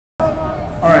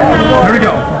All right, here we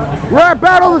go. Rap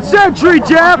battle the century,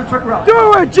 Jeff.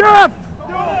 Do it, Jeff.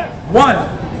 1,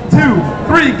 2,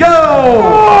 3, go!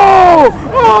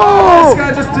 Oh! This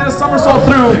guy just did a somersault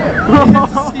through.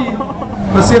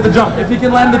 Let's see at the jump. If he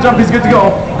can land the jump, he's good to go.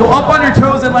 Go up on your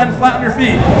toes and land flat on your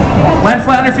feet. Land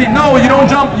flat on your feet. No, you don't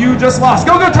jump. You just lost.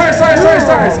 Go, go, try.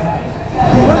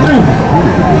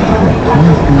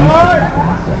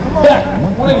 Back.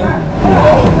 180.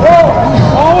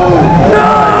 Oh, no!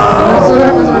 That's what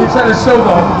happens when you try to show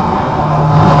though.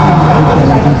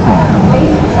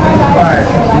 Alright.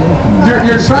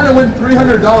 You're trying to win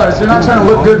 $300. You're not trying to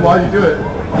look good while you do it.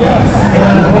 Yes.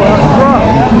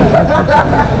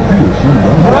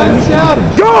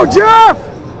 Go, Jeff!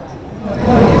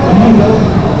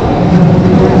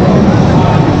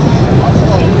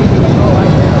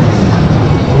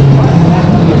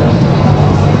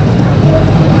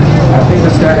 I think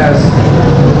this guy has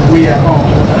we at home.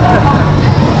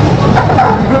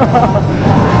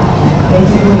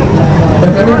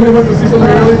 If anybody wants to see something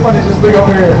really funny, just look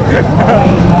over here.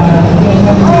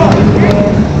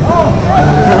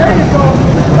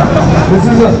 This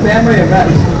is a family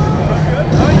event.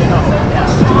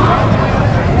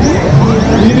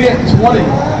 You need to get 20.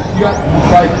 You got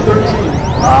like 13.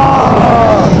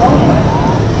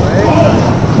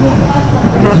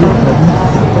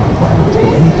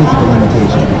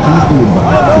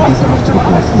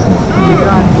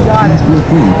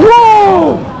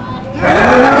 Whoa! And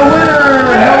we have a winner!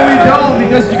 No, we don't,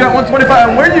 because you got 125.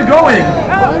 And where are you going?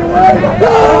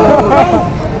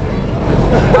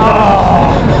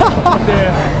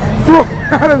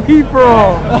 Out of heat for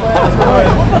all.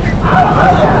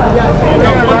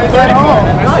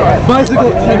 Bicycle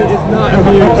attendant is not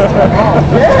amused.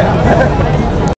 Yeah.